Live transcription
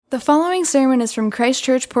The following sermon is from Christ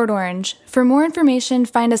Church, Port Orange. For more information,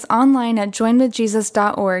 find us online at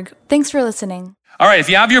joinwithjesus.org. Thanks for listening. All right, if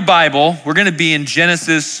you have your Bible, we're going to be in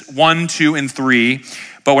Genesis 1, 2, and 3,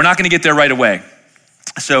 but we're not going to get there right away.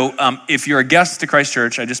 So if you're a guest to Christ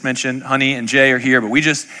Church, I just mentioned Honey and Jay are here, but we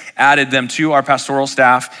just added them to our pastoral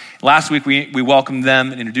staff. Last week, we welcomed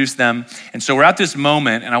them and introduced them. And so we're at this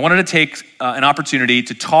moment, and I wanted to take an opportunity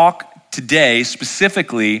to talk today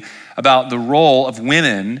specifically about the role of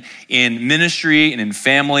women in ministry and in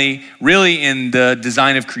family, really in the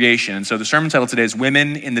design of creation. And so the sermon title today is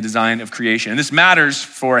Women in the Design of Creation. And this matters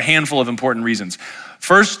for a handful of important reasons.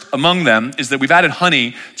 First among them is that we've added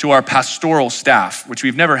Honey to our pastoral staff, which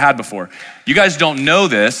we've never had before. You guys don't know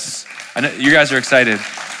this. I know you guys are excited.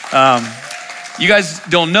 You guys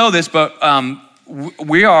don't know this, but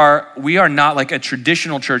we are not like a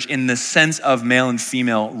traditional church in the sense of male and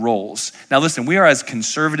female roles. Now listen, we are as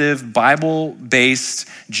conservative, Bible-based,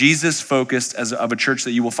 Jesus-focused of a church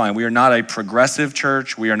that you will find. We are not a progressive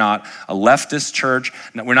church. We are not a leftist church.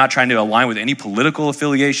 We're not trying to align with any political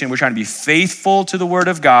affiliation. We're trying to be faithful to the word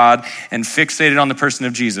of God and fixated on the person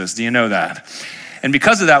of Jesus. Do you know that? And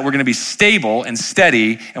because of that, we're going to be stable and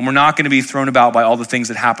steady, and we're not going to be thrown about by all the things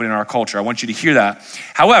that happen in our culture. I want you to hear that.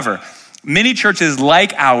 However, many churches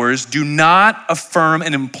like ours do not affirm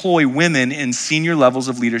and employ women in senior levels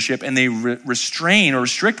of leadership, and they restrain or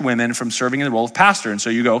restrict women from serving in the role of pastor. And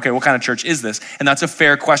so you go, okay, what kind of church is this? And that's a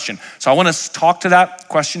fair question. So I want to talk to that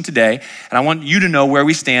question today, and I want you to know where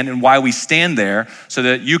we stand and why we stand there so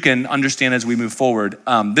that you can understand as we move forward.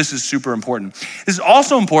 This is super important. This is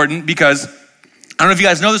also important because, I don't know if you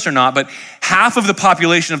guys know this or not, but half of the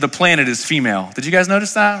population of the planet is female. Did you guys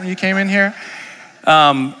notice that when you came in here?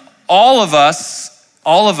 All of us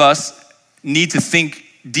need to think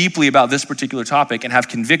deeply about this particular topic and have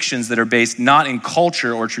convictions that are based not in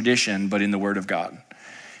culture or tradition, but in the Word of God.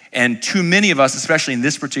 And too many of us, especially in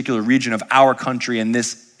this particular region of our country and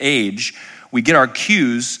this age, we get our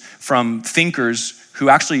cues from thinkers who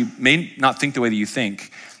actually may not think the way that you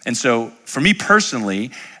think. And so for me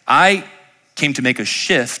personally, I came to make a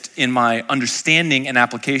shift in my understanding and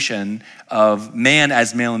application of man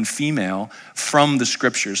as male and female from the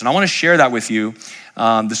scriptures. And I want to share that with you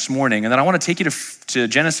this morning. And then I want to take you to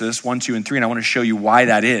Genesis 1, 2, and 3, and I want to show you why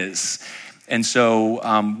that is. And so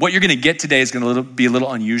what you're going to get today is going to be a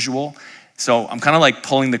little unusual. So I'm kind of like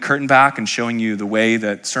pulling the curtain back and showing you the way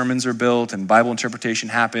that sermons are built and Bible interpretation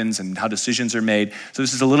happens and how decisions are made. So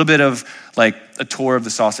this is a little bit of like a tour of the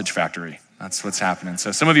sausage factory. That's what's happening.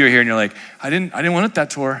 So some of you are here and you're like, I didn't want that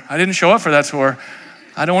tour. I didn't show up for that tour.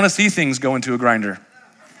 I don't want to see things go into a grinder.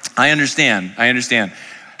 I understand.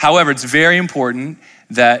 However, it's very important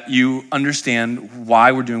that you understand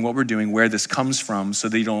why we're doing what we're doing, where this comes from, so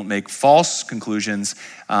that you don't make false conclusions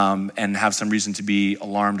and have some reason to be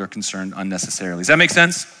alarmed or concerned unnecessarily. Does that make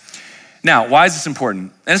sense? Now, why is this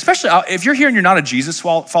important? And especially if you're here and you're not a Jesus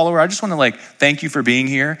follower, I just want to thank you for being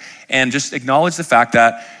here and just acknowledge the fact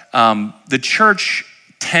that the church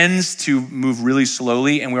tends to move really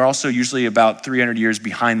slowly, and we're also usually about 300 years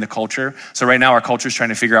behind the culture. So right now our culture is trying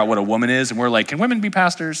to figure out what a woman is, and we're like, can women be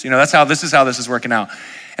pastors? That's how this is working out.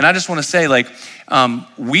 And I just want to say,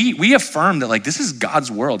 we affirm that this is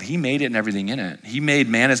God's world. He made it and everything in it. He made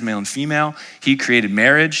man as male and female. He created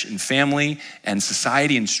marriage and family and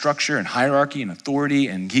society and structure and hierarchy and authority,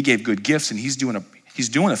 and he gave good gifts, and he's doing a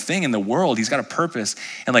thing in the world. He's got a purpose.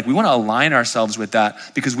 And we want to align ourselves with that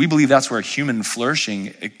because we believe that's where human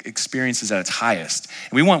flourishing experiences at its highest.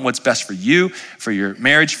 And we want what's best for you, for your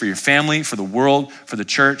marriage, for your family, for the world, for the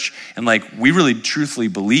church. And we really truthfully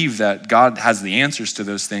believe that God has the answers to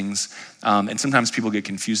those things. And sometimes people get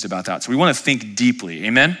confused about that. So we want to think deeply,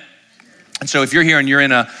 amen? And so if you're here and you're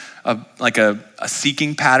in a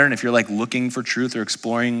seeking pattern, if you're looking for truth or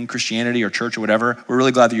exploring Christianity or church or whatever, we're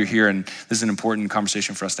really glad that you're here, and this is an important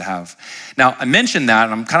conversation for us to have. Now, I mentioned that,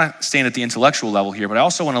 and I'm kind of staying at the intellectual level here, but I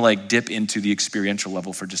also want to dip into the experiential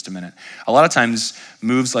level for just a minute. A lot of times,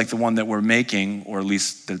 moves like the one that we're making, or at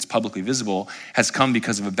least that it's publicly visible, has come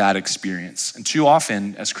because of a bad experience. And too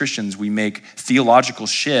often, as Christians, we make theological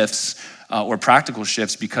shifts or practical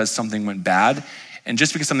shifts because something went bad. And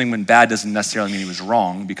just because something went bad doesn't necessarily mean it was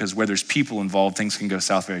wrong, because where there's people involved, things can go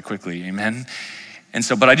south very quickly, amen? And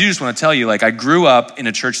so, but I do just want to tell you, I grew up in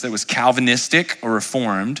a church that was Calvinistic or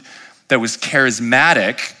Reformed, that was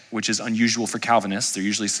charismatic, which is unusual for Calvinists, they're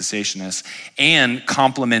usually cessationists, and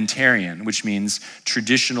complementarian, which means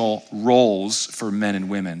traditional roles for men and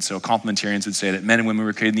women. So complementarians would say that men and women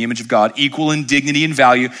were created in the image of God, equal in dignity and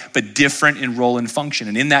value, but different in role and function.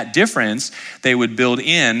 And in that difference, they would build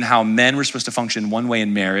in how men were supposed to function one way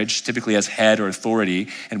in marriage, typically as head or authority,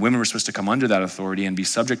 and women were supposed to come under that authority and be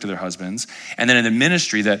subject to their husbands. And then in the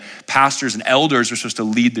ministry, that pastors and elders were supposed to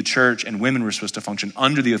lead the church, and women were supposed to function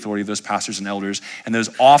under the authority of those pastors and elders, and those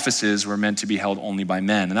offices were meant to be held only by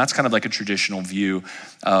men. And that's kind of like a traditional view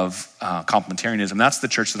of complementarianism. That's the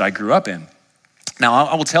church that I grew up in. Now,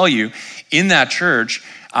 I will tell you, in that church,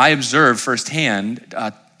 I observed firsthand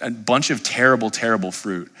a bunch of terrible, terrible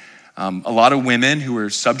fruit. A lot of women who were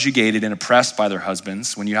subjugated and oppressed by their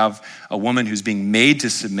husbands. When you have a woman who's being made to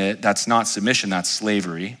submit, that's not submission, that's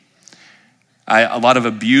slavery. A lot of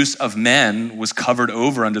abuse of men was covered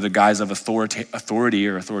over under the guise of authority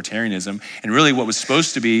or authoritarianism. And really what was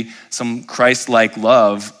supposed to be some Christ-like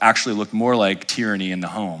love actually looked more like tyranny in the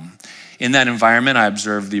home. In that environment, I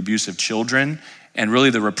observed the abuse of children and really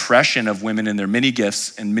the repression of women in their many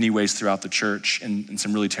gifts in many ways throughout the church, and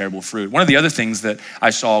some really terrible fruit. One of the other things that I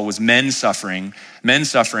saw was men suffering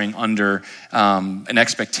under an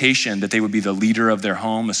expectation that they would be the leader of their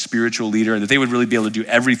home, a spiritual leader, that they would really be able to do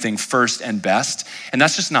everything first and best. And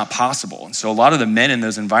that's just not possible. And so a lot of the men in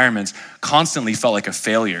those environments constantly felt like a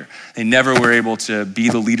failure. They never were able to be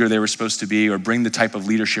the leader they were supposed to be, or bring the type of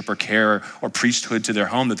leadership or care or priesthood to their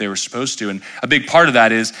home that they were supposed to. And a big part of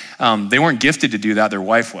that is they weren't gifted to do that, their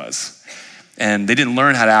wife was. And they didn't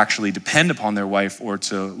learn how to actually depend upon their wife or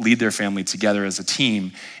to lead their family together as a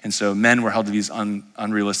team. And so men were held to these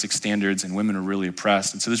unrealistic standards, and women were really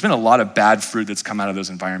oppressed. And so there's been a lot of bad fruit that's come out of those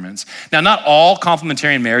environments. Now, not all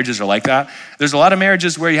complementarian marriages are like that. There's a lot of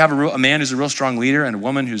marriages where you have a man who's a real strong leader and a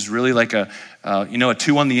woman who's really like a 2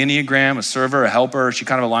 on the Enneagram, a server, a helper. She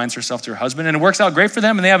kind of aligns herself to her husband, and it works out great for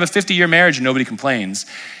them, and they have a 50-year marriage and nobody complains.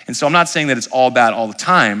 And so I'm not saying that it's all bad all the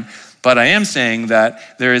time, but I am saying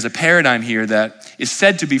that there is a paradigm here that is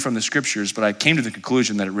said to be from the scriptures, but I came to the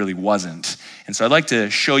conclusion that it really wasn't. And so I'd like to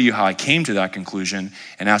show you how I came to that conclusion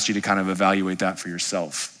and ask you to kind of evaluate that for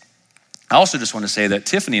yourself. I also just want to say that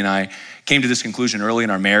Tiffany and I came to this conclusion early in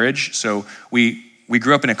our marriage. So we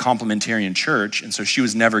grew up in a complementarian church, and so she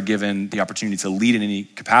was never given the opportunity to lead in any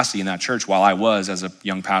capacity in that church, while I was as a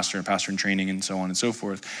young pastor in training and so on and so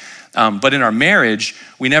forth. But in our marriage,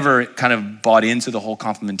 we never kind of bought into the whole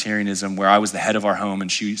complementarianism where I was the head of our home and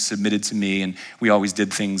she submitted to me, and we always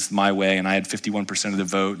did things my way, and I had 51% of the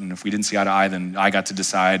vote, and if we didn't see eye to eye, then I got to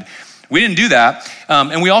decide. We didn't do that.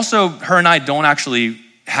 And we also, her and I don't actually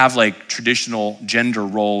have like traditional gender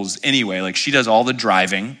roles anyway. Like, she does all the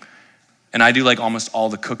driving, and I do like almost all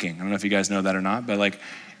the cooking. I don't know if you guys know that or not, but like,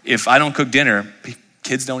 if I don't cook dinner,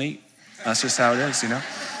 kids don't eat. That's just how it is, you know?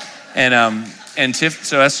 And Tiff,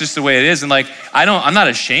 so that's just the way it is. And like, I'm not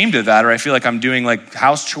ashamed of that, or I feel like I'm doing like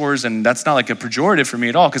house chores, and that's not like a pejorative for me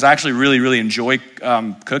at all, because I actually really, really enjoy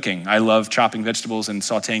cooking. I love chopping vegetables and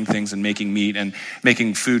sauteing things and making meat and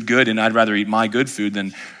making food good, and I'd rather eat my good food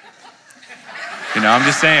than, I'm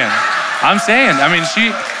just saying. I'm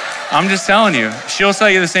just telling you, she'll tell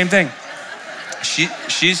you the same thing.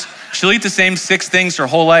 She'll eat the same 6 things her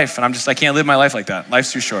whole life, and I can't live my life like that.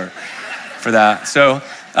 Life's too short for that.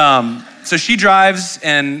 So she drives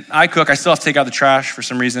and I cook. I still have to take out the trash for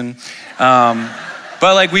some reason. But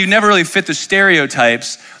like, we never really fit the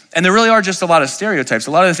stereotypes. And there really are just a lot of stereotypes.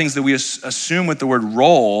 A lot of the things that we assume with the word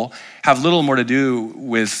role have little more to do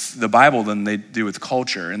with the Bible than they do with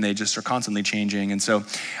culture. And they just are constantly changing. And so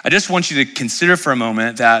I just want you to consider for a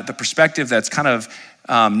moment that the perspective that's kind of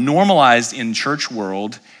normalized in church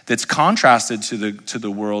world, that's contrasted to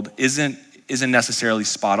the world, isn't necessarily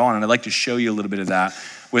spot on. And I'd like to show you a little bit of that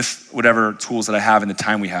with whatever tools that I have in the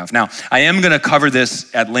time we have. Now, I am going to cover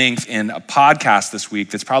this at length in a podcast this week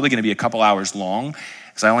that's probably going to be a couple hours long,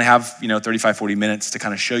 because I only have 35, 40 minutes to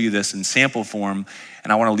kind of show you this in sample form,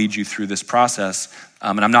 and I want to lead you through this process.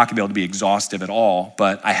 And I'm not going to be able to be exhaustive at all,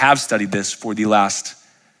 but I have studied this for the last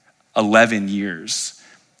 11 years.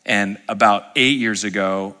 And about 8 years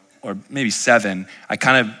ago, or maybe 7, I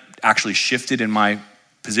kind of actually shifted in my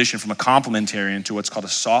position from a complementarian to what's called a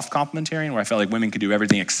soft complementarian, where I felt like women could do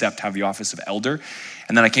everything except have the office of elder.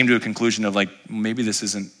 And then I came to a conclusion of like, maybe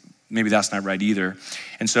that's not right either.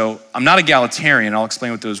 And so I'm not egalitarian. I'll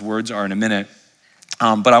explain what those words are in a minute.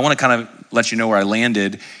 But I want to kind of let you know where I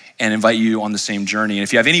landed and invite you on the same journey. And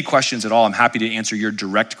if you have any questions at all, I'm happy to answer your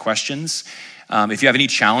direct questions. If you have any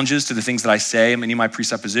challenges to the things that I say, any of my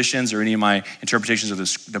presuppositions or any of my interpretations of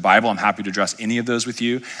the Bible, I'm happy to address any of those with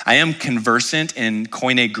you. I am conversant in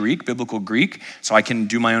Koine Greek, biblical Greek, so I can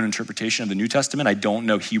do my own interpretation of the New Testament. I don't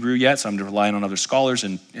know Hebrew yet, so I'm relying on other scholars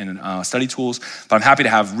and study tools, but I'm happy to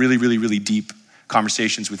have really, really, really deep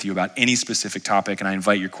conversations with you about any specific topic, and I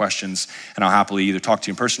invite your questions, and I'll happily either talk to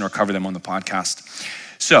you in person or cover them on the podcast.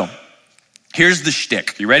 So here's the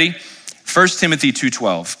shtick. You ready? 1 Timothy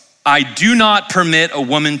 2:12. I do not permit a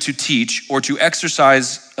woman to teach or to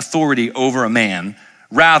exercise authority over a man.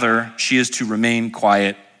 Rather, she is to remain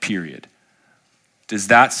quiet, period. Does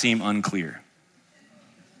that seem unclear?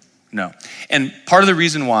 No. And part of the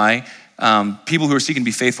reason why people who are seeking to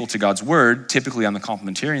be faithful to God's word, typically on the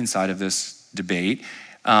complementarian side of this debate,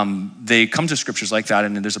 they come to scriptures like that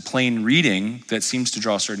and there's a plain reading that seems to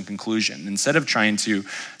draw a certain conclusion. Instead of trying to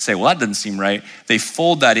say, well, that doesn't seem right, they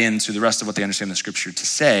fold that into the rest of what they understand the scripture to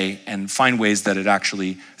say and find ways that it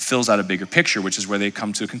actually fills out a bigger picture, which is where they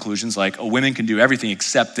come to conclusions like, oh, women can do everything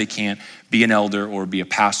except they can't be an elder or be a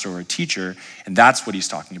pastor or a teacher. And that's what he's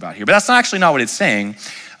talking about here. But that's actually not what it's saying.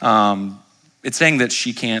 It's saying that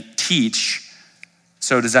she can't teach.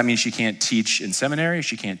 So does that mean she can't teach in seminary?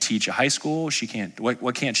 She can't teach a high school?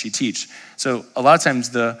 What can't she teach? So a lot of times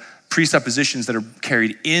the presuppositions that are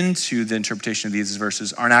carried into the interpretation of these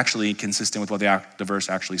verses aren't actually consistent with what the verse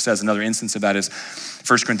actually says. Another instance of that is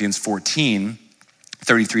 1 Corinthians 14,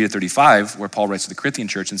 33 to 35, where Paul writes to the Corinthian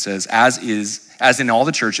church and says, as in all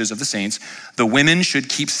the churches of the saints, the women should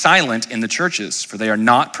keep silent in the churches, for they are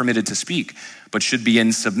not permitted to speak, but should be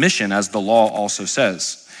in submission, as the law also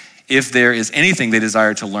says. If there is anything they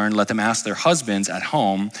desire to learn, let them ask their husbands at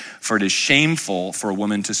home, for it is shameful for a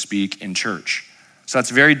woman to speak in church. So that's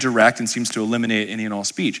very direct and seems to eliminate any and all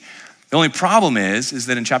speech. The only problem is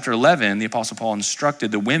that in chapter 11, the Apostle Paul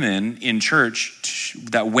instructed the women in church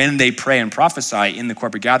that when they pray and prophesy in the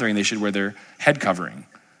corporate gathering, they should wear their head covering.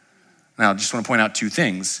 Now, I just want to point out two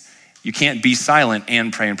things. You can't be silent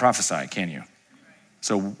and pray and prophesy, can you?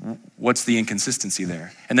 So what's the inconsistency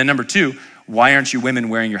there? And then number two, why aren't you women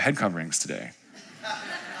wearing your head coverings today?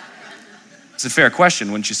 It's a fair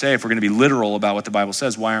question, wouldn't you say? If we're going to be literal about what the Bible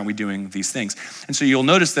says, why aren't we doing these things? And so you'll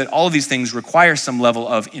notice that all of these things require some level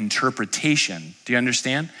of interpretation. Do you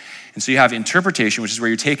understand? And so you have interpretation, which is where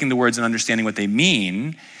you're taking the words and understanding what they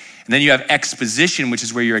mean. And then you have exposition, which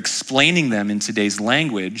is where you're explaining them in today's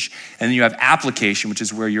language. And then you have application, which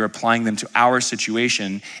is where you're applying them to our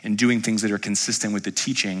situation and doing things that are consistent with the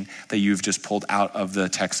teaching that you've just pulled out of the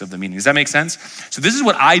text of the meaning. Does that make sense? So this is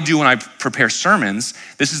what I do when I prepare sermons.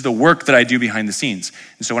 This is the work that I do behind the scenes.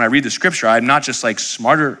 And so when I read the scripture, I'm not just like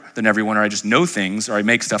smarter than everyone, or I just know things, or I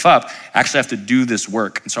make stuff up. I actually have to do this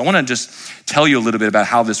work. And so I want to just tell you a little bit about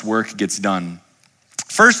how this work gets done.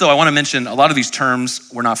 First, though, I want to mention a lot of these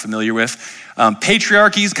terms we're not familiar with.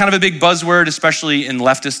 Patriarchy is kind of a big buzzword, especially in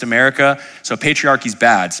leftist America. So patriarchy is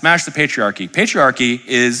bad. Smash the patriarchy. Patriarchy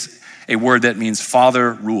is a word that means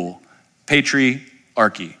father rule.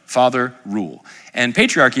 Patriarchy, father rule. And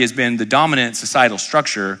patriarchy has been the dominant societal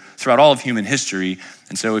structure throughout all of human history.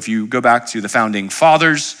 And so if you go back to the founding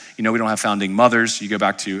fathers, you know we don't have founding mothers. You go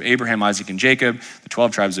back to Abraham, Isaac, and Jacob, the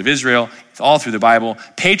 12 tribes of Israel, all through the Bible.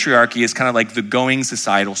 Patriarchy is kind of like the going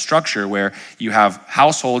societal structure where you have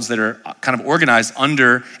households that are kind of organized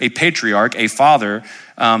under a patriarch, a father,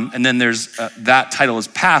 and then there's that title is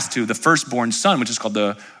passed to the firstborn son, which is called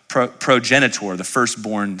the progenitor, the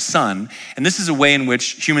firstborn son. And this is a way in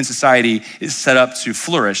which human society is set up to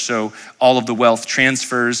flourish. So all of the wealth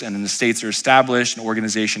transfers and then the states are established and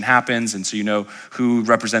organization happens. And so you know who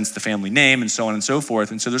represents the family name and so on and so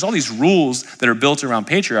forth. And so there's all these rules that are built around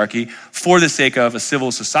patriarchy for the sake of a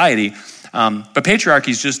civil society. But patriarchy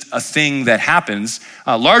is just a thing that happens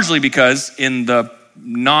largely because in the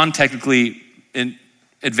non-technically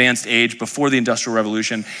advanced age before the Industrial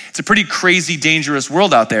Revolution, it's a pretty crazy, dangerous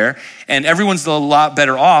world out there. And everyone's a lot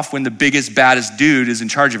better off when the biggest, baddest dude is in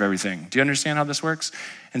charge of everything. Do you understand how this works?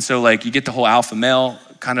 And so like you get the whole alpha male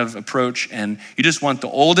kind of approach and you just want the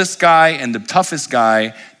oldest guy and the toughest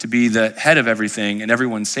guy to be the head of everything and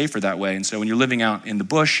everyone's safer that way. And so when you're living out in the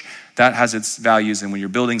bush, that has its values. And when you're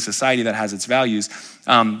building society, that has its values.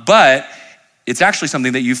 But it's actually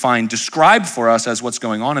something that you find described for us as what's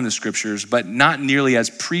going on in the scriptures, but not nearly as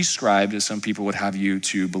prescribed as some people would have you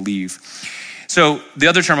to believe. So the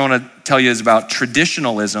other term I want to tell you is about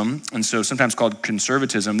traditionalism, and so sometimes called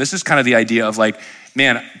conservatism. This is kind of the idea of like,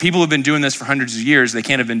 man, people have been doing this for hundreds of years. They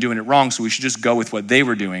can't have been doing it wrong, so we should just go with what they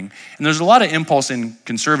were doing. And there's a lot of impulse in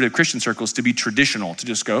conservative Christian circles to be traditional, to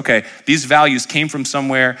just go, okay, these values came from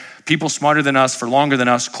somewhere. People smarter than us, for longer than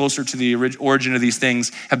us, closer to the origin of these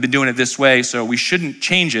things have been doing it this way, so we shouldn't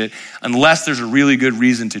change it unless there's a really good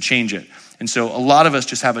reason to change it. And so a lot of us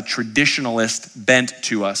just have a traditionalist bent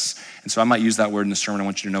to us. And so I might use that word in the sermon. I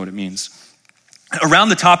want you to know what it means. Around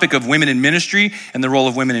the topic of women in ministry and the role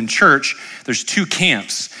of women in church, there's two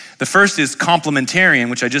camps. The first is complementarian,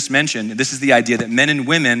 which I just mentioned. This is the idea that men and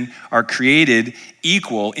women are created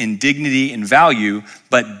equal in dignity and value,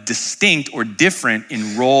 but distinct or different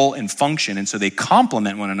in role and function. And so they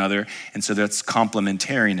complement one another. And so that's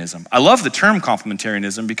complementarianism. I love the term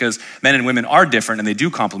complementarianism because men and women are different and they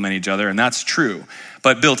do complement each other, and that's true.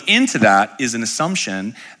 But built into that is an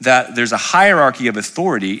assumption that there's a hierarchy of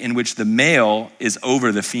authority in which the male is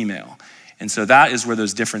over the female. And so that is where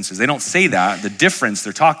those differences, they don't say that. The difference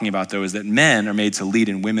they're talking about, though, is that men are made to lead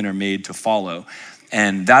and women are made to follow.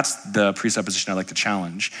 And that's the presupposition I like to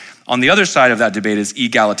challenge. On the other side of that debate is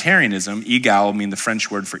egalitarianism. Egal means the French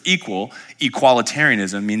word for equal.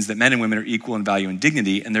 Equalitarianism means that men and women are equal in value and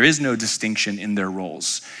dignity, and there is no distinction in their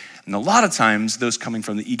roles. And a lot of times, those coming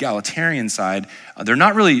from the egalitarian side, they're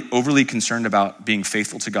not really overly concerned about being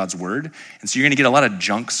faithful to God's word. And so you're gonna get a lot of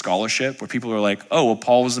junk scholarship where people are like, oh, well,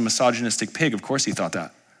 Paul was a misogynistic pig. Of course he thought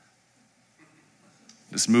that.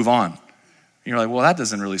 Just move on. And you're like, well, that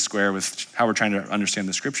doesn't really square with how we're trying to understand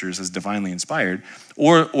the scriptures as divinely inspired.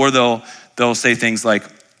 Or they'll say things like,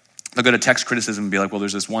 they'll go to text criticism and be like, well,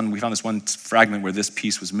 we found this one fragment where this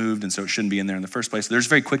piece was moved, and so it shouldn't be in there in the first place. They're just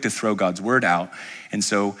very quick to throw God's word out. And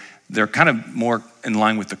so they're kind of more in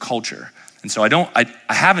line with the culture. And so I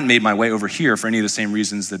haven't made my way over here for any of the same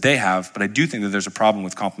reasons that they have, but I do think that there's a problem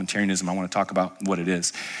with complementarianism. I want to talk about what it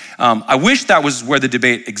is. I wish that was where the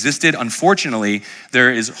debate existed. Unfortunately,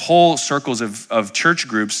 there is whole circles of church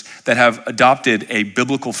groups that have adopted a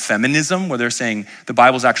biblical feminism where they're saying the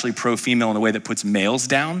Bible's actually pro-female in a way that puts males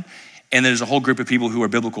down. And there's a whole group of people who are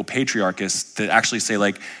biblical patriarchists that actually say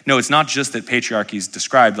like, no, it's not just that patriarchy is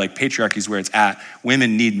described, like patriarchy is where it's at.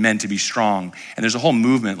 Women need men to be strong. And there's a whole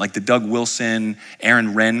movement like the Doug Wilson,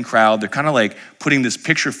 Aaron Wrenn crowd. They're kind of like putting this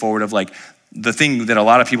picture forward of like the thing that a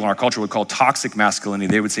lot of people in our culture would call toxic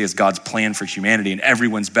masculinity. They would say is God's plan for humanity, and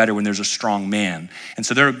everyone's better when there's a strong man. And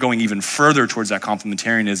so they're going even further towards that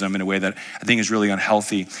complementarianism in a way that I think is really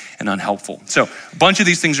unhealthy and unhelpful. So a bunch of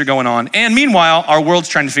these things are going on. And meanwhile, our world's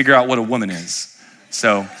trying to figure out what a woman is.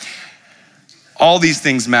 So all these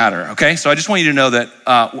things matter, okay? So I just want you to know that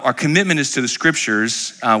our commitment is to the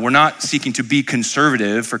scriptures. We're not seeking to be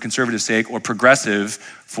conservative for conservative sake or progressive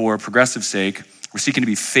for progressive sake. We're seeking to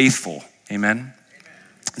be faithful. Amen.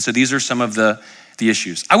 And so these are some of the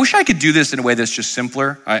issues. I wish I could do this in a way that's just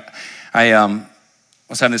simpler. I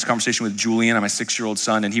was having this conversation with Julian, my 6-year-old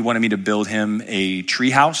son, and he wanted me to build him a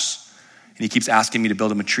tree house. And he keeps asking me to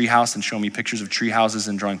build him a tree house and show me pictures of tree houses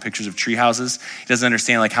and drawing pictures of tree houses. He doesn't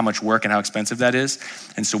understand like how much work and how expensive that is.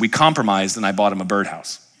 And so we compromised and I bought him a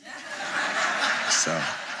birdhouse. So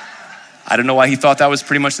I don't know why he thought that was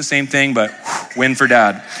pretty much the same thing, but win for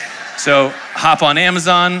dad. So hop on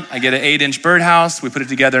Amazon, I get an 8-inch birdhouse. We put it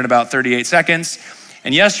together in about 38 seconds.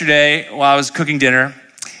 And yesterday, while I was cooking dinner,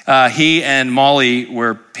 he and Molly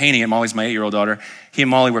were painting it. Molly's my 8-year-old daughter. He and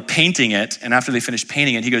Molly were painting it. And after they finished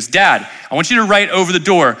painting it, he goes, Dad, I want you to write over the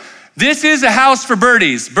door, this is a house for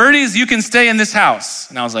birdies. Birdies, you can stay in this house.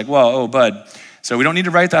 And I was like, whoa, oh, bud. So we don't need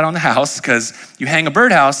to write that on the house because you hang a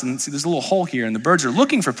birdhouse and see there's a little hole here and the birds are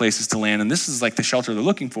looking for places to land and this is like the shelter they're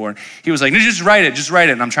looking for. And he was like, no, just write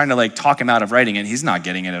it. And I'm trying to like talk him out of writing it. He's not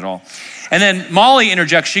getting it at all. And then Molly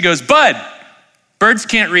interjects, she goes, Bud, birds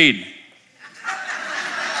can't read.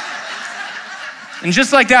 And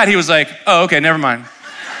just like that, he was like, oh, okay, never mind.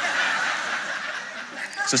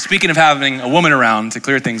 So speaking of having a woman around to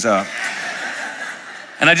clear things up,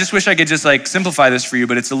 and I just wish I could just like simplify this for you,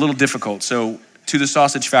 but it's a little difficult. So to the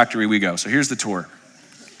sausage factory we go. So here's the tour.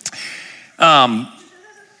 I'm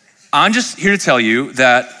just here to tell you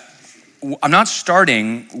that I'm not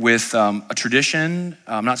starting with a tradition.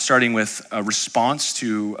 I'm not starting with a response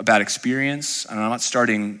to a bad experience. And I'm not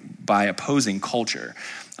starting by opposing culture.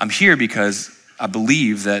 I'm here because I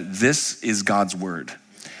believe that this is God's word,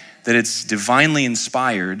 that it's divinely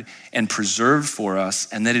inspired and preserved for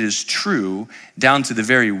us, and that it is true down to the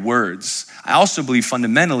very words. I also believe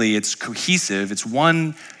fundamentally it's cohesive. It's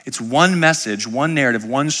one message, one narrative,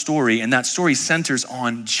 one story, and that story centers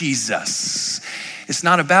on Jesus. It's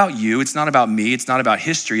not about you. It's not about me. It's not about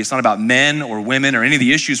history. It's not about men or women or any of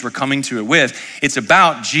the issues we're coming to it with. It's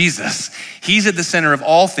about Jesus. He's at the center of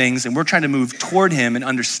all things, and we're trying to move toward him and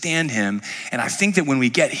understand him. And I think that when we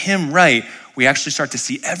get him right, we actually start to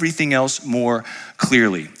see everything else more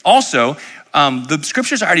clearly. Also, the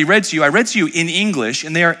scriptures I already read to you, I read to you in English,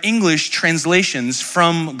 and they are English translations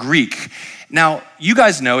from Greek. Now, you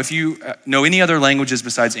guys know, if you know any other languages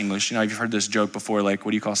besides English, you've heard this joke before, like,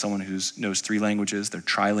 what do you call someone who knows 3 languages? They're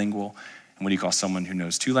trilingual. And what do you call someone who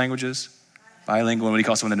knows 2 languages? Bilingual. And what do you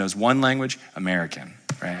call someone that knows 1 language? American,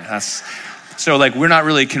 right? So like, we're not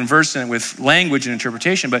really conversant with language and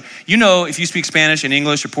interpretation, but if you speak Spanish and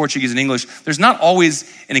English or Portuguese and English, there's not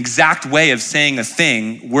always an exact way of saying a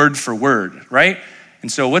thing word for word, right?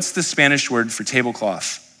 And so what's the Spanish word for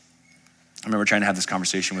tablecloth? I remember trying to have this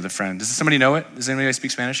conversation with a friend. Does somebody know it? Does anybody speak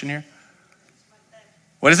Spanish in here?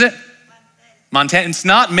 What is it? Mantel. It's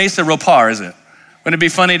not mesa ropar, is it? Wouldn't it be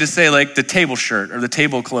funny to say like the table shirt or the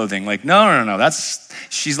table clothing? Like, no,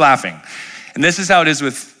 she's laughing. And this is how it is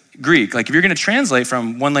with Greek. Like, if you're gonna translate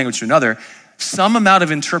from one language to another, some amount of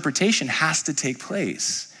interpretation has to take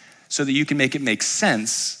place so that you can make it make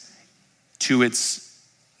sense to its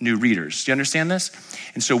new readers. Do you understand this?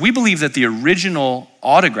 And so we believe that the original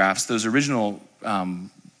autographs, those original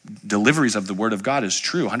deliveries of the word of God is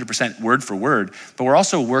true, 100% word for word, but we're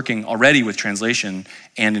also working already with translation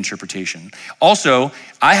and interpretation. Also,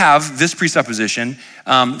 I have this presupposition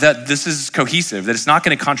that this is cohesive, that it's not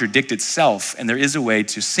gonna contradict itself, and there is a way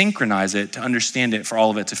to synchronize it, to understand it, for all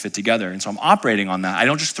of it to fit together. And so I'm operating on that. I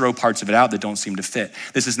don't just throw parts of it out that don't seem to fit.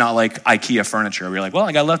 This is not like IKEA furniture, where you're like, well,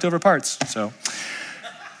 I got leftover parts. So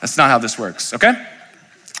that's not how this works, okay?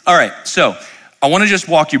 All right, so I wanna just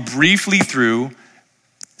walk you briefly through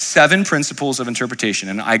 7 principles of interpretation.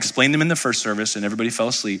 And I explained them in the first service and everybody fell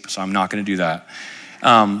asleep, so I'm not gonna do that.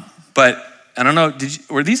 But I don't know,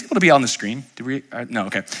 were these able to be on the screen? No,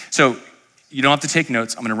 okay. So you don't have to take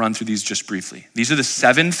notes. I'm gonna run through these just briefly. These are the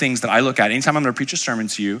 7 things that I look at. Anytime I'm gonna preach a sermon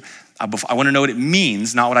to you, I wanna know what it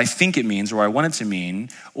means, not what I think it means or what I want it to mean,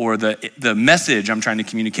 or the message I'm trying to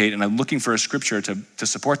communicate, and I'm looking for a scripture to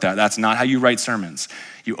support that. That's not how you write sermons.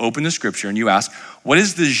 You open the scripture and you ask, what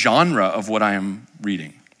is the genre of what I am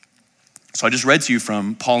reading? So I just read to you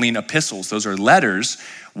from Pauline epistles. Those are letters,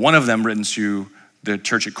 one of them written to the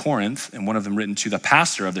church at Corinth, and one of them written to the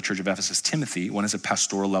pastor of the church of Ephesus, Timothy. One is a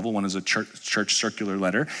pastoral level, one is a church circular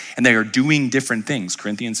letter, and they are doing different things.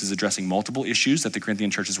 Corinthians is addressing multiple issues that the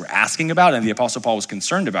Corinthian churches were asking about and the Apostle Paul was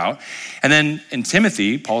concerned about. And then in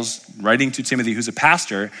Timothy, Paul's writing to Timothy, who's a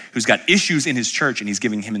pastor, who's got issues in his church, and he's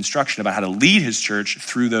giving him instruction about how to lead his church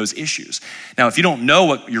through those issues. Now, if you don't know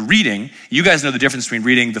what you're reading, you guys know the difference between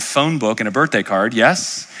reading the phone book and a birthday card,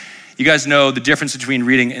 yes? You guys know the difference between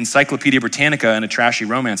reading Encyclopedia Britannica and a trashy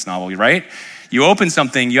romance novel, right? You open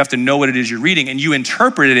something, you have to know what it is you're reading, and you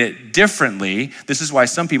interpret it differently. This is why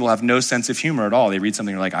some people have no sense of humor at all. They read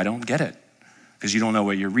something, they're like, I don't get it, because you don't know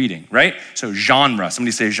what you're reading, right? So genre,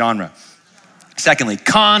 somebody say genre. Secondly,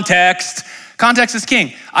 context. Context is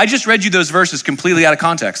king. I just read you those verses completely out of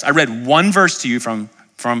context. I read one verse to you from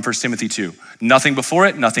 1 Timothy 2. Nothing before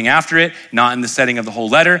it, nothing after it, not in the setting of the whole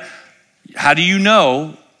letter. How do you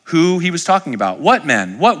know who he was talking about? What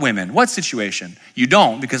men, what women, what situation? You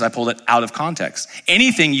don't, because I pulled it out of context.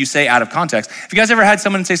 Anything you say out of context. Have you guys ever had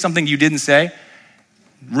someone say something you didn't say?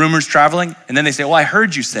 Rumors traveling, and then they say, well, I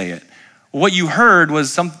heard you say it. Well, what you heard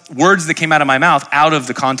was some words that came out of my mouth out of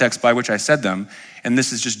the context by which I said them, and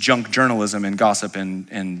this is just junk journalism and gossip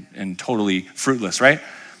and totally fruitless, right?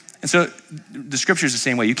 And so the scripture is the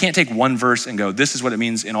same way. You can't take one verse and go, this is what it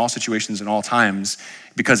means in all situations and all times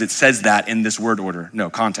because it says that in this word order.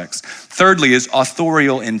 No, context. Thirdly is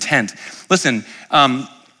authorial intent. Listen,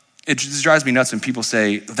 it just drives me nuts when people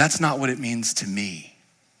say, that's not what it means to me.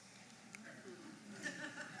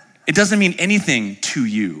 It doesn't mean anything to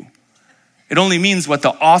you. It only means what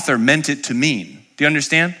the author meant it to mean. Do you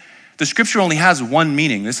understand? The scripture only has one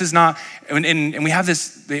meaning. This is not, and we have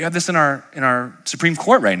this in our Supreme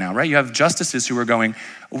Court right now, right? You have justices who are going,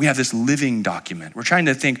 we have this living document. We're trying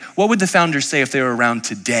to think, what would the founders say if they were around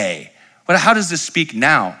today? How does this speak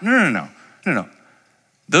now? No.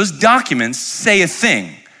 Those documents say a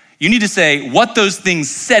thing. You need to say what those things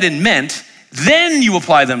said and meant, then you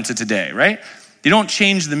apply them to today, right? You don't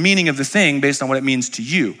change the meaning of the thing based on what it means to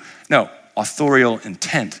you. No, authorial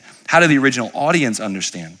intent. How did the original audience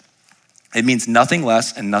understand? It means nothing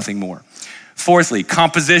less and nothing more. Fourthly,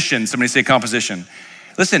 composition. Somebody say composition.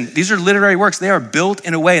 Listen, these are literary works. They are built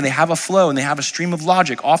in a way and they have a flow and they have a stream of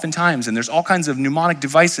logic oftentimes. And there's all kinds of mnemonic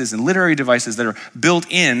devices and literary devices that are built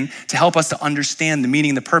in to help us to understand the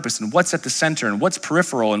meaning and the purpose and what's at the center and what's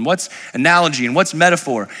peripheral and what's analogy and what's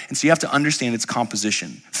metaphor. And so you have to understand its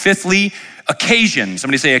composition. Fifthly, occasion.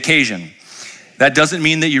 Somebody say occasion. That doesn't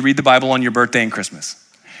mean that you read the Bible on your birthday and Christmas.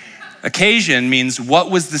 Occasion means what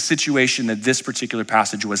was the situation that this particular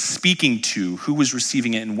passage was speaking to, who was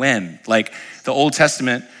receiving it and when. Like the Old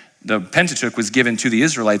Testament, the Pentateuch was given to the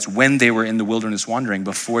Israelites when they were in the wilderness wandering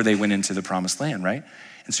before they went into the promised land, right?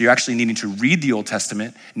 And so you're actually needing to read the Old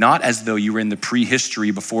Testament, not as though you were in the prehistory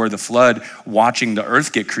before the flood watching the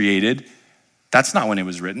earth get created. That's not when it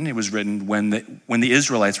was written. It was written when the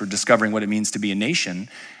Israelites were discovering what it means to be a nation,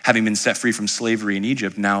 having been set free from slavery in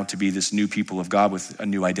Egypt, now to be this new people of God with a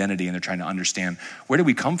new identity, and they're trying to understand, where did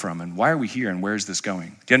we come from and why are we here and where is this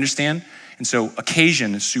going? Do you understand? And so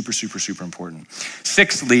occasion is super, super, super important.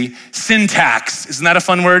 Sixthly, syntax. Isn't that a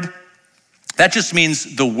fun word? That just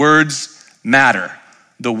means the words matter.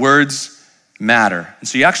 The words matter. And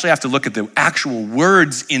so you actually have to look at the actual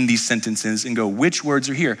words in these sentences and go, which words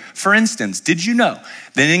are here? For instance, did you know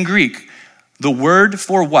that in Greek, the word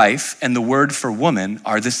for wife and the word for woman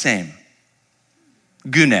are the same?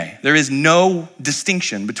 Gune. There is no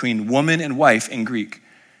distinction between woman and wife in Greek.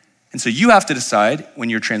 And so you have to decide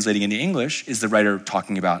when you're translating into English, is the writer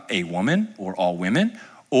talking about a woman or all women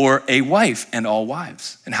or a wife and all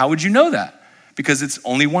wives? And how would you know that? Because it's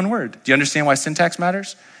only one word. Do you understand why syntax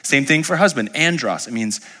matters? Same thing for husband, andros. It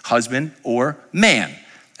means husband or man.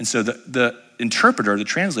 And so the interpreter, the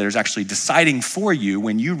translator, is actually deciding for you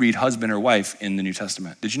when you read husband or wife in the New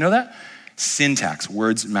Testament. Did you know that? Syntax,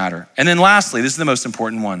 words matter. And then lastly, this is the most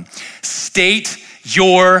important one. State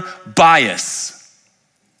your bias.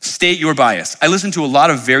 State your bias. I listen to a lot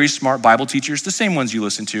of very smart Bible teachers, the same ones you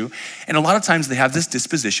listen to, and a lot of times they have this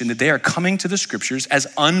disposition that they are coming to the scriptures as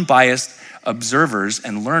unbiased observers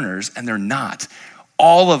and learners, and they're not.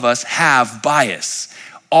 All of us have bias.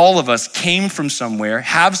 All of us came from somewhere,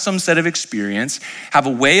 have some set of experience, have a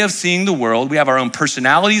way of seeing the world. We have our own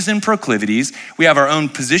personalities and proclivities. We have our own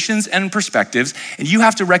positions and perspectives. And you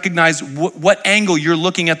have to recognize what angle you're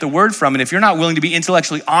looking at the word from. And if you're not willing to be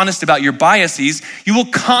intellectually honest about your biases, you will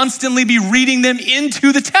constantly be reading them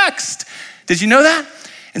into the text. Did you know that?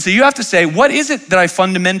 And so you have to say, what is it that I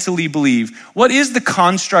fundamentally believe? What is the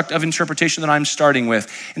construct of interpretation that I'm starting with?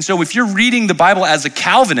 And so if you're reading the Bible as a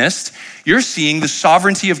Calvinist, you're seeing the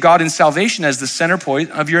sovereignty of God in salvation as the center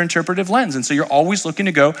point of your interpretive lens. And so you're always looking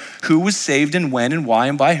to go, who was saved and when and why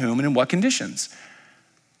and by whom and in what conditions?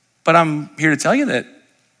 But I'm here to tell you that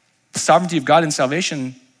the sovereignty of God in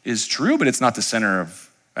salvation is true, but it's not the center of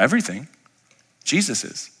everything. Jesus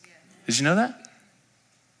is. Did you know that?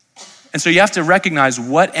 And so you have to recognize,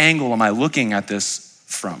 what angle am I looking at this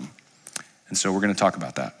from? And so we're going to talk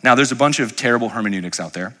about that. Now, there's a bunch of terrible hermeneutics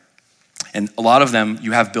out there. And a lot of them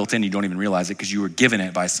you have built in, you don't even realize it because you were given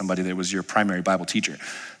it by somebody that was your primary Bible teacher.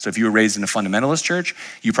 So if you were raised in a fundamentalist church,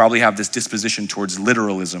 you probably have this disposition towards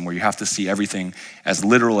literalism where you have to see everything as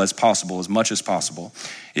literal as possible, as much as possible.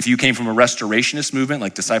 If you came from a restorationist movement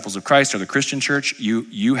like Disciples of Christ or the Christian church,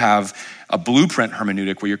 you have a blueprint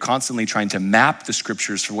hermeneutic where you're constantly trying to map the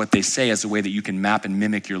scriptures for what they say as a way that you can map and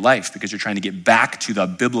mimic your life because you're trying to get back to the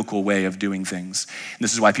biblical way of doing things. And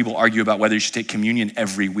this is why people argue about whether you should take communion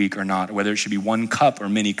every week or not, or whether it should be one cup or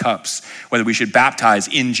many cups, whether we should baptize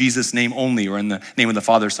in Jesus' name only or in the name of the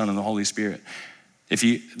Father, Son, and the Holy Spirit.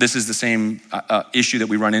 This is the same issue that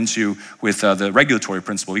we run into with the regulatory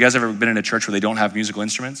principle. You guys ever been in a church where they don't have musical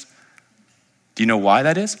instruments? Do you know why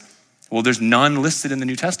that is? Well, there's none listed in the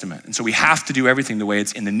New Testament. And so we have to do everything the way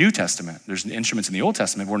it's in the New Testament. There's instruments in the Old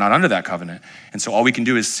Testament. We're not under that covenant. And so all we can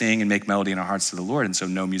do is sing and make melody in our hearts to the Lord. And so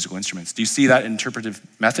no musical instruments. Do you see that interpretive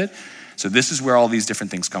method? So this is where all these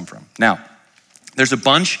different things come from. Now, there's a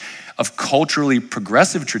bunch of culturally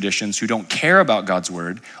progressive traditions who don't care about God's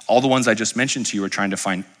word. All the ones I just mentioned to you are trying to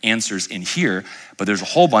find answers in here, but there's a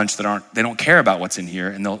whole bunch that they don't care about what's in here,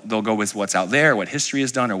 and they'll go with what's out there, what history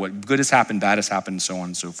has done, or what good has happened, bad has happened, so on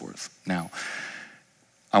and so forth. Now,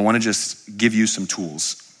 I want to just give you some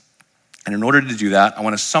tools. And in order to do that, I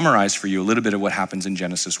want to summarize for you a little bit of what happens in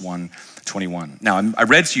Genesis 1:21. Now, I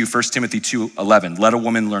read to you 1 Timothy 2:11. Let a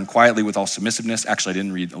woman learn quietly with all submissiveness. Actually, I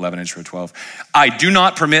didn't read 11, I just read 12. I do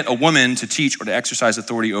not permit a woman to teach or to exercise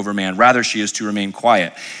authority over man. Rather, she is to remain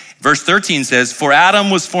quiet. Verse 13 says, for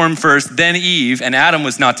Adam was formed first, then Eve, and Adam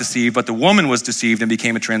was not deceived, but the woman was deceived and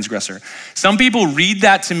became a transgressor. Some people read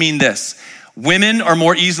that to mean this. Women are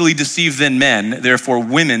more easily deceived than men. Therefore,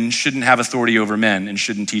 women shouldn't have authority over men and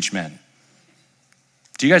shouldn't teach men.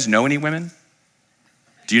 Do you guys know any women?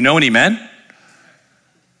 Do you know any men?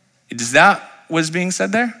 Is that what's being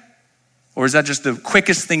said there? Or is that just the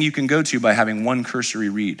quickest thing you can go to by having one cursory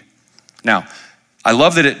read? Now, I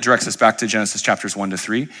love that it directs us back to Genesis chapters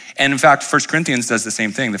 1-3. And in fact, 1 Corinthians does the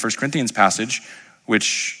same thing. The 1 Corinthians passage,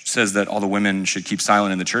 which says that all the women should keep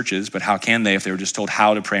silent in the churches, but how can they if they were just told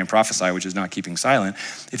how to pray and prophesy, which is not keeping silent?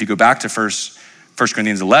 If you go back to 1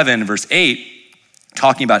 Corinthians 11, verse 8,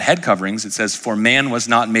 talking about head coverings, it says, for man was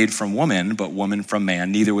not made from woman, but woman from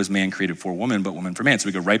man. Neither was man created for woman, but woman for man. So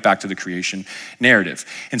we go right back to the creation narrative.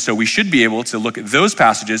 And so we should be able to look at those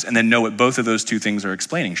passages and then know what both of those two things are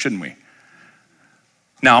explaining, shouldn't we?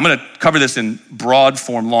 Now, I'm going to cover this in broad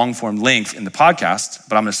form, long form, length in the podcast,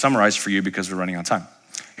 but I'm going to summarize for you because we're running out of time.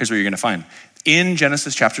 Here's what you're going to find. In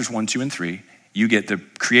Genesis chapters 1, 2, and 3, you get the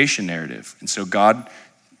creation narrative. And so God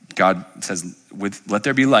says, let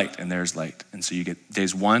there be light, and there's light. And so you get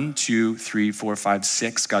days 1, 2, 3, 4, 5,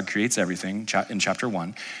 6. God creates everything in chapter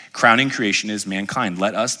 1. Crowning creation is mankind.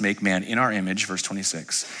 Let us make man in our image, verse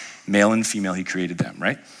 26. Male and female, he created them,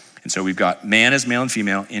 right? And so we've got man as male and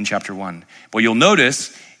female in chapter 1. What you'll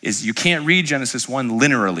notice is you can't read Genesis 1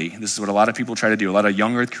 linearly. This is what a lot of people try to do. A lot of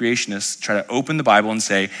young earth creationists try to open the Bible and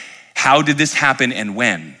say, how did this happen and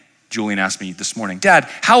when? Julian asked me this morning, Dad,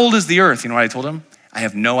 how old is the earth? You know what I told him? I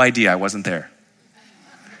have no idea. I wasn't there.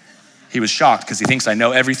 He was shocked because he thinks I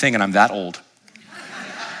know everything and I'm that old.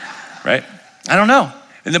 Right? I don't know.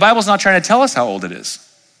 And the Bible's not trying to tell us how old it is.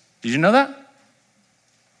 Did you know that?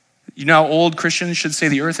 You know how old Christians should say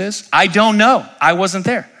the earth is? I don't know. I wasn't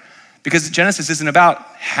there. Because Genesis isn't about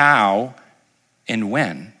how and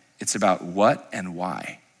when. It's about what and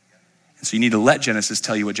why. And so you need to let Genesis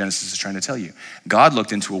tell you what Genesis is trying to tell you. God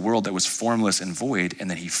looked into a world that was formless and void, and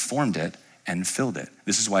then he formed it and filled it.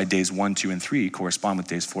 This is why days 1, 2, and 3 correspond with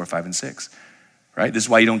days 4, 5, and 6. Right? This is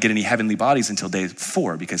why you don't get any heavenly bodies until day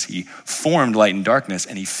 4, because he formed light and darkness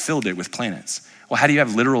and he filled it with planets. Well, how do you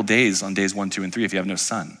have literal days on days 1, 2, and 3 if you have no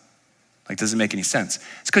sun? Like, doesn't make any sense.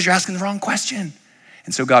 It's because you're asking the wrong question.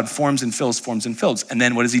 And so God forms and fills. And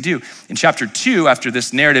then what does he do? In chapter 2, after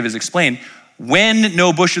this narrative is explained, when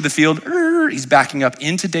no bush of the field, he's backing up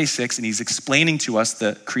into day 6 and he's explaining to us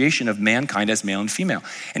the creation of mankind as male and female.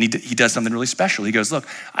 And he does something really special. He goes, look,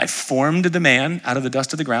 I formed the man out of the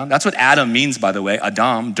dust of the ground. That's what Adam means, by the way,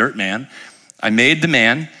 Adam, dirt man. I made the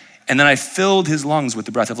man, and then I filled his lungs with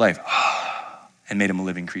the breath of life and made him a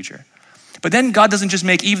living creature. But then God doesn't just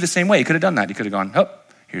make Eve the same way. He could have done that. He could have gone, oh,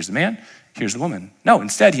 here's the man, here's the woman. No,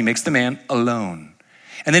 instead he makes the man alone.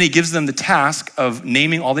 And then he gives them the task of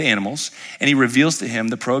naming all the animals, and he reveals to him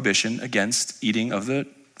the prohibition against eating of the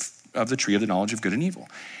tree of the knowledge of good and evil.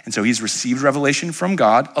 And so he's received revelation from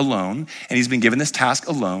God alone, and he's been given this task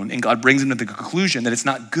alone, and God brings him to the conclusion that it's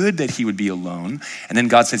not good that he would be alone. And then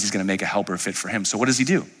God says he's going to make a helper fit for him. So what does he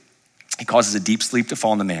do? He causes a deep sleep to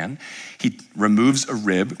fall on the man. He removes a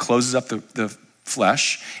rib, closes up the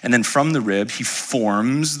flesh, and then from the rib, he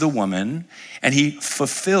forms the woman, and he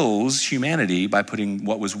fulfills humanity by putting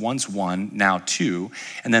what was once one, now two.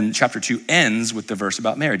 And then chapter 2 ends with the verse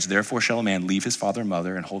about marriage. Therefore shall a man leave his father and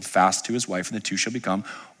mother and hold fast to his wife, and the two shall become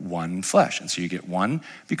one flesh. And so you get one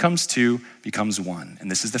becomes two, becomes one.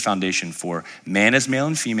 And this is the foundation for man as male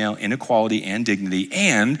and female, inequality and dignity,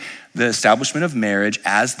 and the establishment of marriage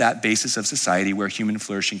as that basis of society where human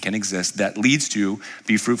flourishing can exist that leads to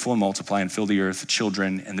be fruitful and multiply and fill the earth,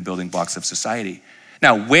 children, and the building blocks of society.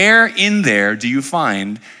 Now, where in there do you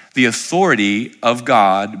find the authority of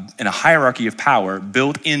God and a hierarchy of power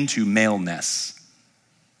built into maleness?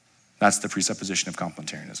 That's the presupposition of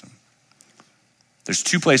complementarianism. There's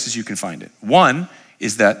 2 places you can find it. One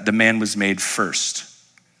is that the man was made first.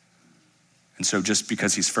 And so just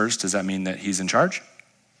because he's first, does that mean that he's in charge?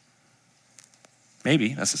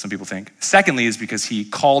 Maybe, that's what some people think. Secondly is because he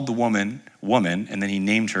called the woman, and then he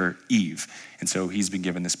named her Eve. And so he's been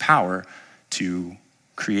given this power to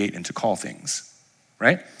create and to call things,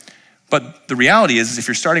 right? But the reality is if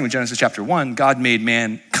you're starting with Genesis chapter 1, God made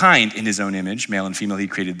mankind in his own image, male and female, he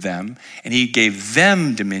created them, and he gave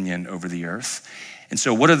them dominion over the earth. And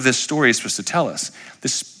so what are the stories supposed to tell us? The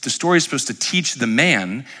story is supposed to teach the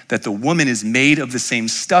man that the woman is made of the same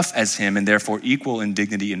stuff as him and therefore equal in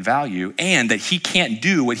dignity and value, and that he can't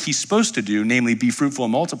do what he's supposed to do, namely be fruitful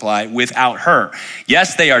and multiply, without her.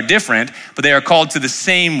 Yes, they are different, but they are called to the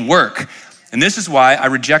same work. And this is why I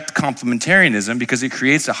reject complementarianism, because it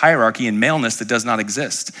creates a hierarchy in maleness that does not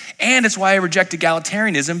exist. And it's why I reject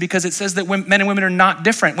egalitarianism, because it says that men and women are not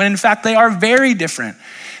different, when in fact they are very different.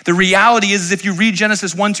 The reality is if you read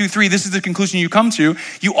Genesis 1, 2, 3, this is the conclusion you come to,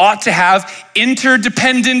 you ought to have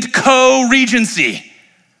interdependent co-regency.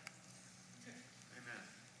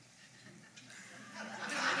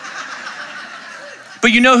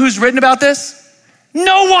 But you know who's written about this?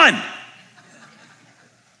 No one.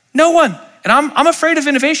 No one. And I'm afraid of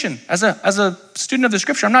innovation. As a student of the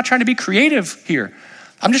scripture, I'm not trying to be creative here.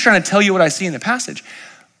 I'm just trying to tell you what I see in the passage.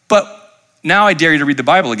 But now I dare you to read the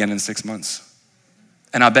Bible again in 6 months.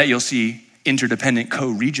 And I bet you'll see interdependent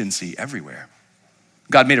co-regency everywhere.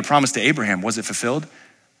 God made a promise to Abraham. Was it fulfilled?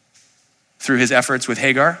 Through his efforts with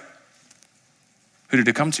Hagar? Who did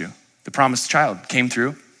it come to? The promised child came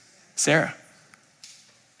through Sarah.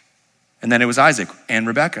 And then it was Isaac and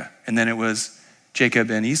Rebekah. And then it was Jacob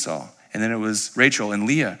and Esau. And then it was Rachel and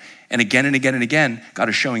Leah. And again and again and again, God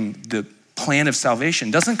is showing the plan of salvation.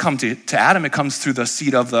 It doesn't come to Adam, it comes through the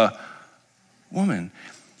seed of the woman.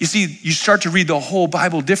 You see, you start to read the whole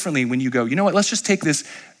Bible differently when you go, you know what, let's just take this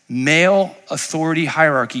male authority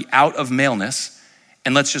hierarchy out of maleness,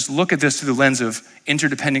 and let's just look at this through the lens of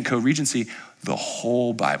interdependent co-regency. The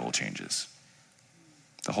whole Bible changes.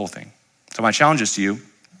 The whole thing. So my challenge is to you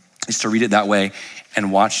is to read it that way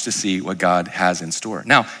and watch to see what God has in store.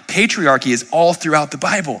 Now, patriarchy is all throughout the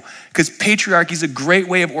Bible because patriarchy is a great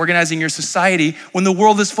way of organizing your society when the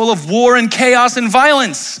world is full of war and chaos and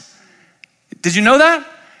violence. Did you know that?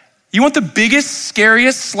 You want the biggest,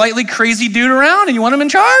 scariest, slightly crazy dude around and you want him in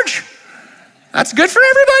charge? That's good for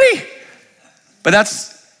everybody. But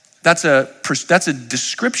that's a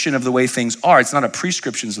description of the way things are. It's not a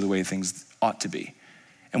prescription of the way things ought to be.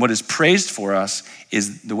 And what is praised for us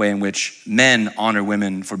is the way in which men honor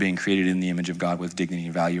women for being created in the image of God with dignity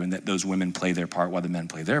and value, and that those women play their part while the men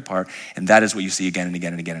play their part. And that is what you see again and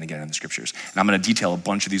again and again and again in the scriptures. And I'm going to detail a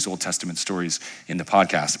bunch of these Old Testament stories in the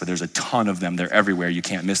podcast, but there's a ton of them. They're everywhere. You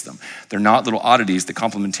can't miss them. They're not little oddities that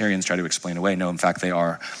complementarians try to explain away. No, in fact, they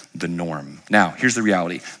are the norm. Now, here's the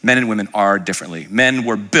reality. Men and women are differently. Men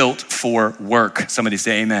were built for work. Somebody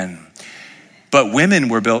say amen. But women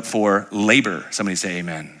were built for labor. Somebody say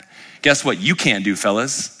amen. Guess what you can't do,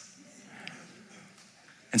 fellas?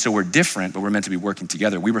 And so we're different, but we're meant to be working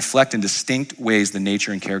together. We reflect in distinct ways the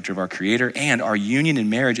nature and character of our Creator, and our union in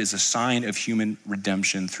marriage is a sign of human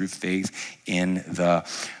redemption through faith in the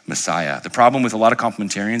Messiah. The problem with a lot of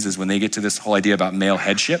complementarians is when they get to this whole idea about male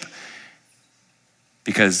headship,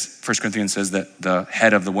 because 1 Corinthians says that the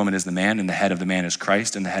head of the woman is the man, and the head of the man is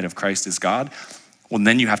Christ, and the head of Christ is God. Well,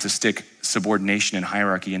 then you have to stick subordination and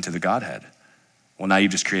hierarchy into the Godhead. Well, now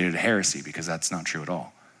you've just created a heresy because that's not true at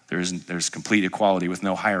all. There's complete equality with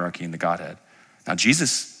no hierarchy in the Godhead. Now,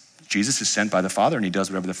 Jesus is sent by the Father and he does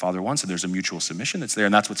whatever the Father wants, and there's a mutual submission that's there,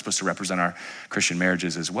 and that's what's supposed to represent our Christian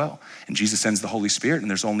marriages as well. And Jesus sends the Holy Spirit, and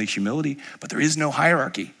there's only humility, but there is no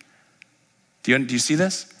hierarchy. Do you see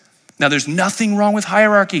this? Now, there's nothing wrong with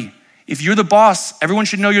hierarchy. If you're the boss, everyone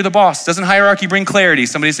should know you're the boss. Doesn't hierarchy bring clarity?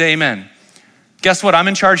 Somebody say amen. Guess what? I'm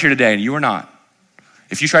in charge here today, and you are not.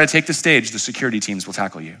 If you try to take the stage, the security teams will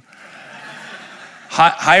tackle you.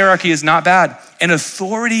 Hierarchy is not bad, and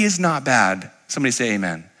authority is not bad. Somebody say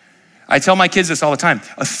amen. I tell my kids this all the time.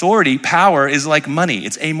 Authority, power is like money.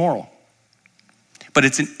 It's amoral, but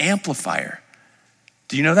it's an amplifier.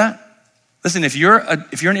 Do you know that? Listen, if you're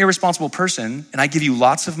an irresponsible person and I give you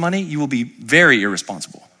lots of money, you will be very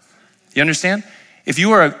irresponsible. You understand? If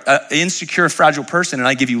you are an insecure, fragile person and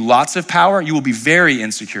I give you lots of power, you will be very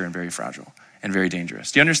insecure and very fragile and very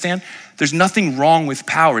dangerous. Do you understand? There's nothing wrong with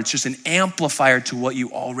power. It's just an amplifier to what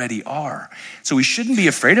you already are. So we shouldn't be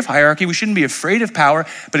afraid of hierarchy. We shouldn't be afraid of power,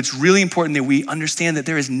 but it's really important that we understand that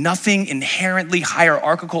there is nothing inherently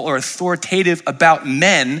hierarchical or authoritative about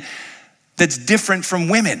men that's different from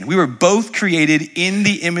women. We were both created in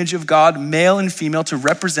the image of God, male and female, to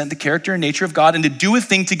represent the character and nature of God and to do a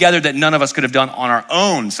thing together that none of us could have done on our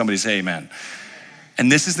own. Somebody say amen.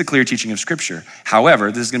 And this is the clear teaching of Scripture.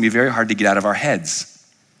 However, this is going to be very hard to get out of our heads.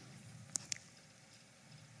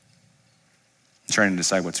 I'm trying to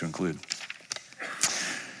decide what to include.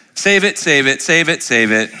 Save it, save it, save it,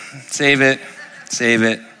 save it, save it, save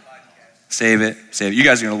it. Save it, save it. You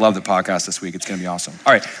guys are going to love the podcast this week. It's going to be awesome.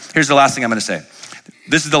 All right, here's the last thing I'm going to say.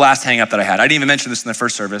 This is the last hang up that I had. I didn't even mention this in the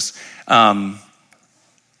first service. 5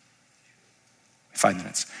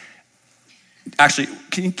 minutes. Actually,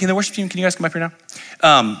 can the worship team, can you guys come up here now?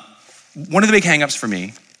 One of the big hang-ups for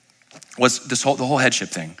me was the whole headship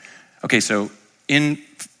thing. Okay, so in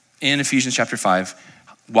Ephesians chapter 5,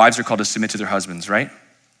 wives are called to submit to their husbands, right?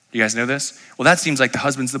 You guys know this? Well, that seems like the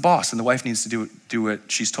husband's the boss and the wife needs to do what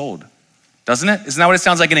she's told. Doesn't it? Isn't that what it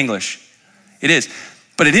sounds like in English? It is,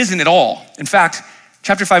 but it isn't at all. In fact,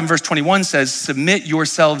 chapter 5 and verse 21 says, submit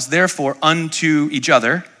yourselves therefore unto each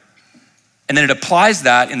other. And then it applies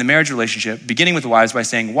that in the marriage relationship, beginning with the wives by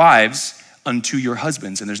saying, wives unto your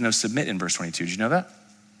husbands. And there's no submit in verse 22. Did you know that?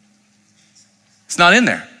 It's not in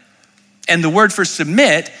there. And the word for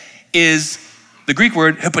submit is the Greek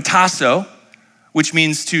word hypotasso, which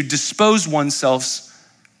means to dispose oneself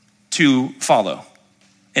to follow.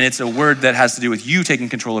 And it's a word that has to do with you taking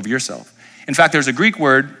control of yourself. In fact, there's a Greek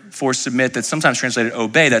word for submit that's sometimes translated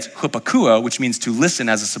obey, that's hupakuo, which means to listen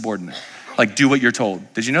as a subordinate, like do what you're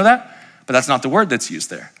told. Did you know that? But that's not the word that's used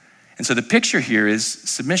there. And so the picture here is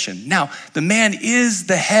submission. Now, the man is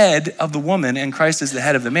the head of the woman and Christ is the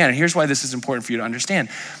head of the man. And here's why this is important for you to understand.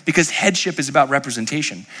 Because headship is about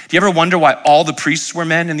representation. Do you ever wonder why all the priests were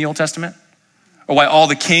men in the Old Testament? Or why all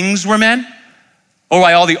the kings were men? Or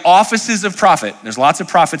why all the offices of prophet, there's lots of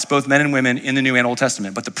prophets, both men and women in the New and Old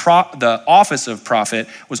Testament, but the office of prophet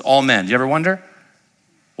was all men. Do you ever wonder?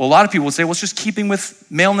 Well, a lot of people would say, well, it's just keeping with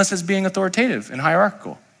maleness as being authoritative and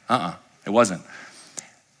hierarchical. It wasn't.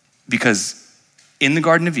 Because in the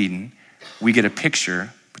Garden of Eden, we get a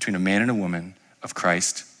picture between a man and a woman of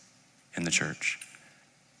Christ and the church.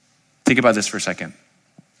 Think about this for a second.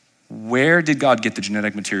 Where did God get the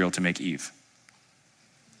genetic material to make Eve?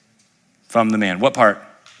 From the man. What part?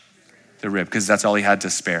 The rib, because that's all he had to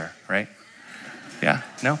spare, right? Yeah,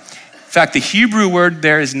 no? In fact, the Hebrew word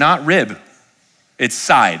there is not rib, it's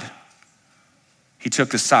side. He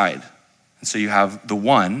took the side. And so you have the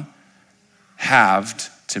one halved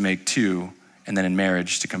to make two, and then in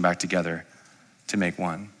marriage to come back together to make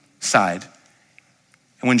one. Side.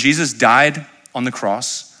 And when Jesus died on the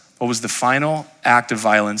cross, what was the final act of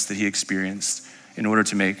violence that he experienced in order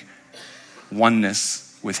to make oneness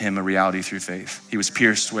with him a reality through faith? He was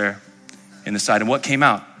pierced where? In the side. And what came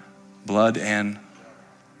out? Blood and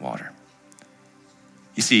water.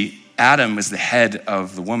 You see, Adam is the head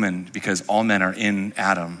of the woman because all men are in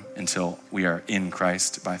Adam until we are in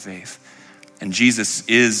Christ by faith. And Jesus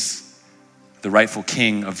is the rightful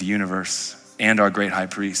king of the universe and our great high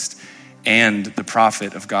priest and the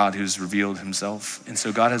prophet of God who's revealed himself. And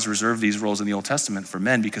so God has reserved these roles in the Old Testament for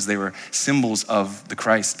men because they were symbols of the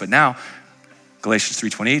Christ. But now, Galatians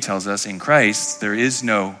 3:28 tells us in Christ, there is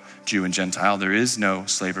no Jew and Gentile. There is no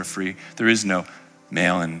slave or free. There is no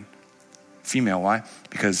male and female. Why?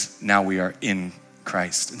 Because now we are in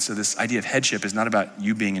Christ. And so this idea of headship is not about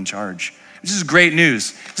you being in charge. This is great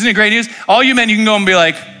news. Isn't it great news? All you men, you can go and be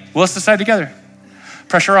like, well, let's decide together.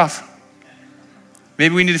 Pressure off.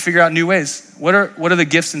 Maybe we need to figure out new ways. What are the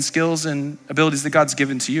gifts and skills and abilities that God's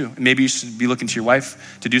given to you? And maybe you should be looking to your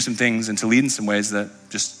wife to do some things and to lead in some ways that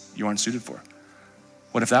just you aren't suited for.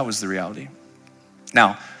 What if that was the reality?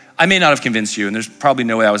 Now, I may not have convinced you, and there's probably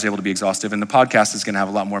no way I was able to be exhaustive, and the podcast is gonna have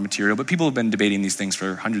a lot more material, but people have been debating these things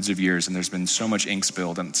for hundreds of years, and there's been so much ink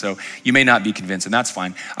spilled, and so you may not be convinced, and that's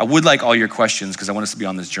fine. I would like all your questions because I want us to be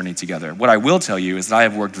on this journey together. What I will tell you is that I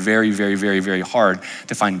have worked very, very, very, very hard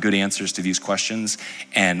to find good answers to these questions,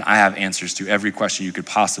 and I have answers to every question you could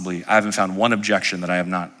possibly. I haven't found one objection that I have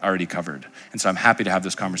not already covered, and so I'm happy to have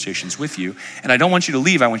those conversations with you, and I don't want you to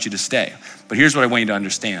leave, I want you to stay. But here's what I want you to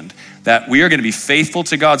understand, that we are gonna be faithful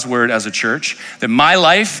to God's word as a church, that my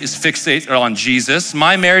life is fixated on Jesus,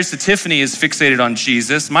 my marriage to Tiffany is fixated on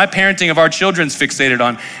Jesus, my parenting of our children is fixated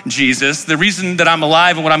on Jesus, the reason that I'm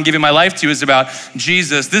alive and what I'm giving my life to is about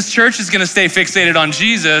Jesus. This church is gonna stay fixated on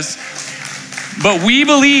Jesus, but we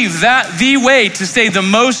believe that the way to stay the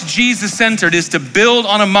most Jesus-centered is to build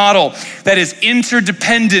on a model that is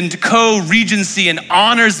interdependent, co-regency, and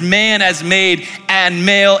honors man as made and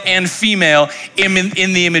male and female in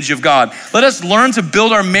the image of God. Let us learn to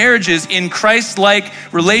build our marriages in Christ-like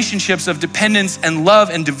relationships of dependence and love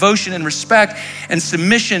and devotion and respect and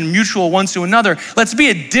submission mutual one to another. Let's be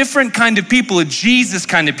a different kind of people, a Jesus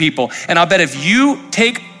kind of people. And I'll bet if you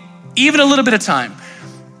take even a little bit of time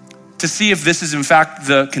to see if this is in fact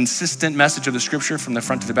the consistent message of the scripture from the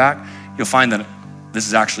front to the back, you'll find that this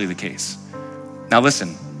is actually the case. Now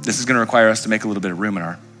listen, this is gonna require us to make a little bit of room in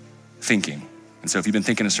our thinking. And so if you've been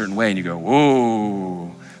thinking a certain way and you go,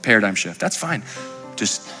 whoa, paradigm shift, that's fine.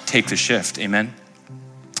 Just take the shift, amen?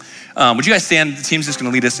 Would you guys stand? The team's just gonna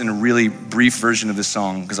lead us in a really brief version of this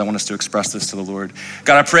song because I want us to express this to the Lord.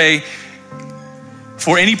 God, I pray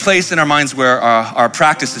for any place in our minds where our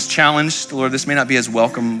practice is challenged. Lord, this may not be as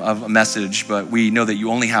welcome of a message, but we know that you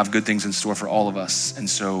only have good things in store for all of us. And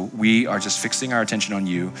so we are just fixing our attention on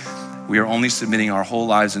you. We are only submitting our whole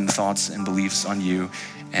lives and thoughts and beliefs on you.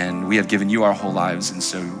 And we have given you our whole lives. And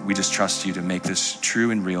so we just trust you to make this true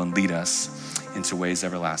and real and lead us into ways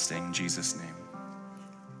everlasting. In Jesus' name.